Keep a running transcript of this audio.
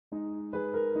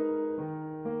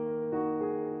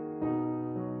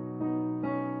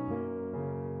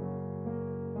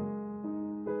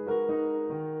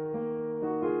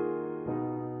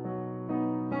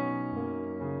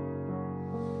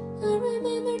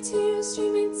tears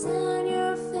streaming down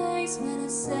your face when I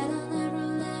said I'll never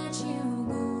let you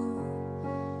go.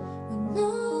 When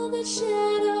all the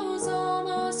shadows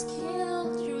almost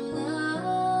killed your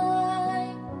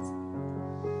light,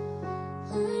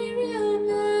 I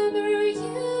remember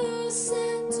you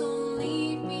said don't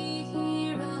leave me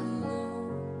here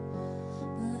alone.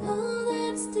 But all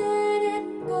that's dead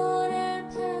and gone and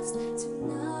past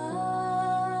tonight.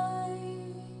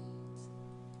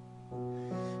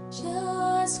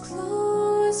 Just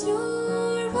close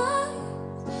your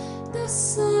eyes, the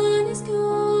sun is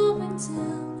going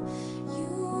down.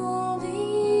 You'll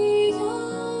be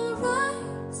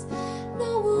alright,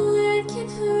 no one can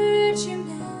hurt you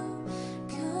now.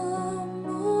 Come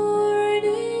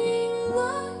morning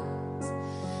light,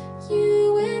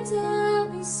 you and I'll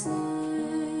be safe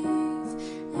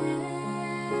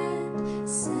and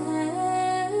sound.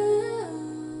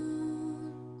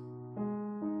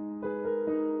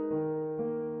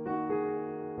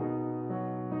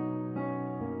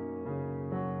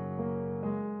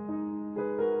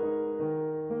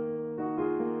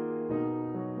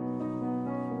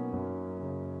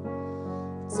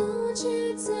 Don't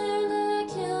you dare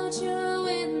look out your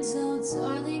window,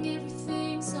 darling,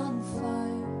 everything's on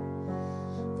fire.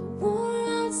 The war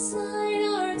outside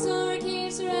our door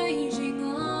keeps raging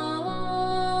on.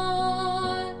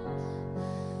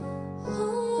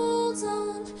 Hold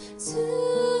on to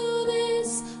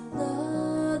this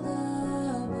lullaby,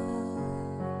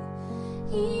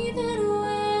 even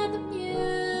when the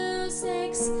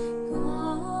music's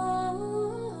gone.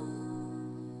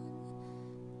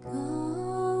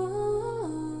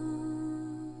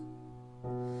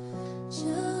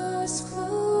 Just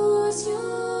close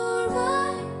your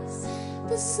eyes,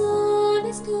 the sun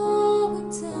is going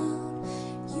down.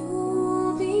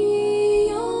 You'll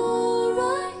be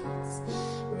alright,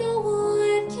 no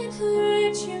one can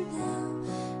hurt you now.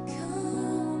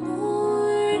 Come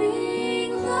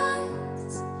morning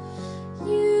light,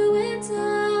 you and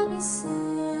I'll be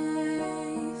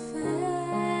safe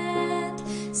and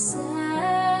sound.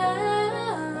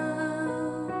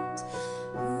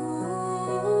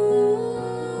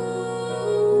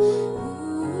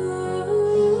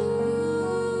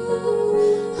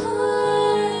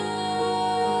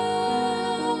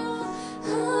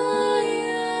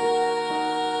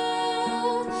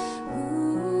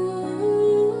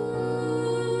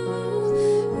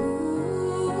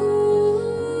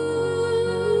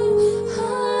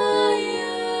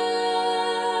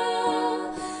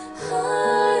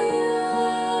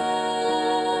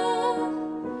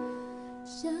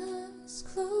 Just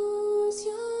close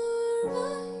your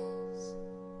eyes,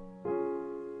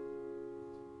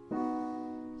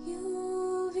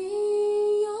 you'll be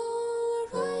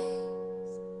alright.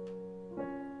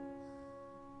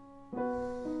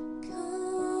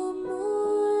 Come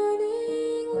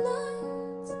morning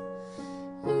light,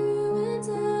 you and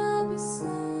I'll be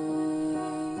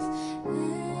safe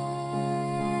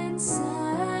and sound.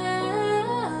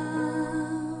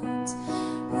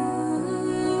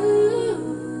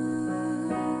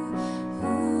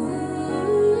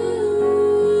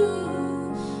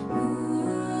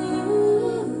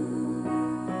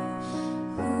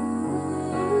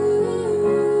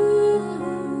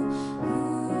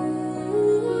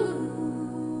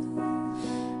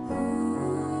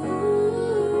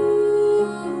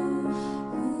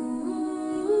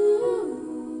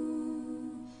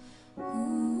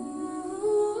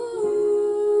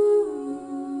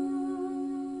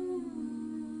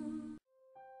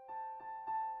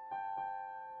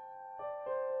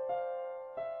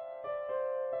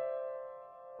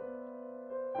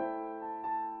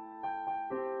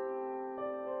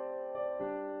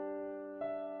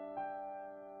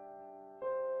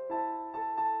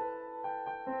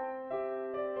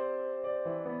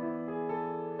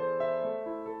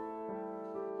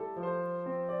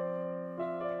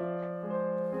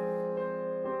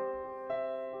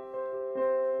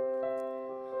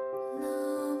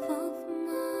 Love of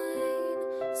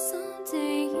mine,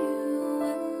 someday you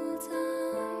will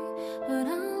die, but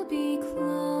I'll be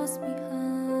close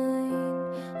behind.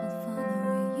 I'll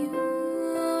follow you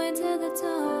into the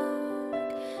dark.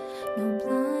 No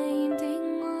blinding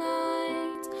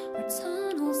light or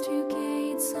tunnels to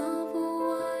gates of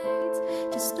white.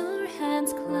 Just our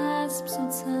hands clasped so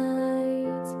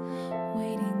tight,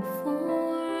 waiting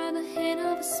for the hint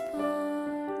of a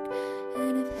spark.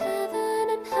 And if heaven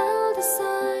and hell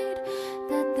decide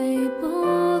that they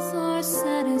both are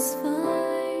satisfied,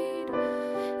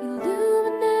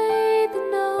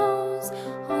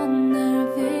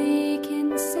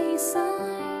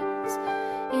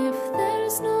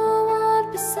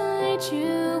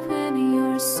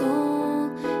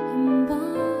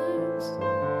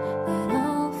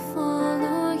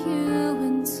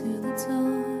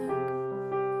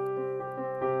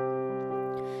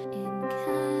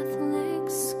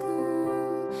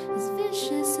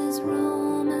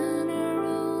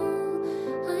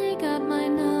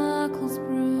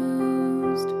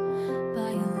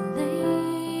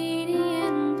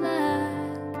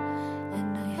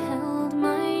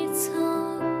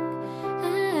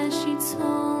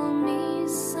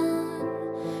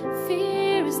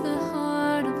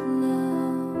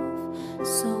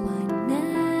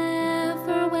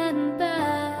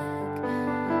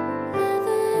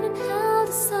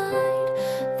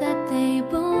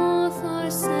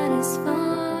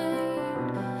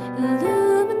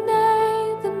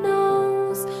 illuminate the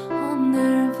nose on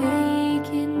their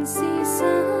vacancy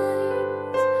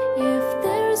signs. If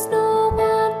there's no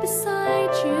one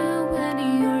beside you when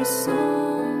your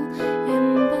soul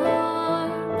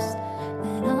embarks,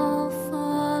 then I'll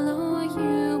follow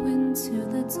you into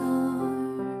the dark.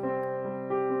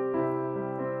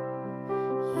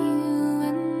 You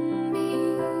and me,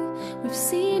 we've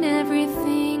seen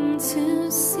everything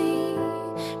to see,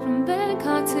 from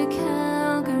Bangkok to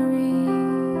Calgary,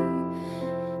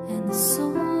 and the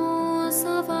soles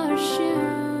of our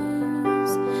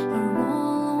shoes are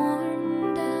all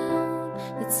worn down.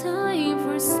 The time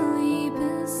for sleep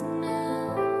is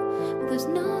now, but there's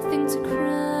nothing to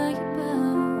cry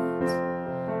about,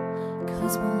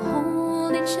 'cause we'll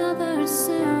hold each other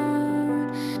soon.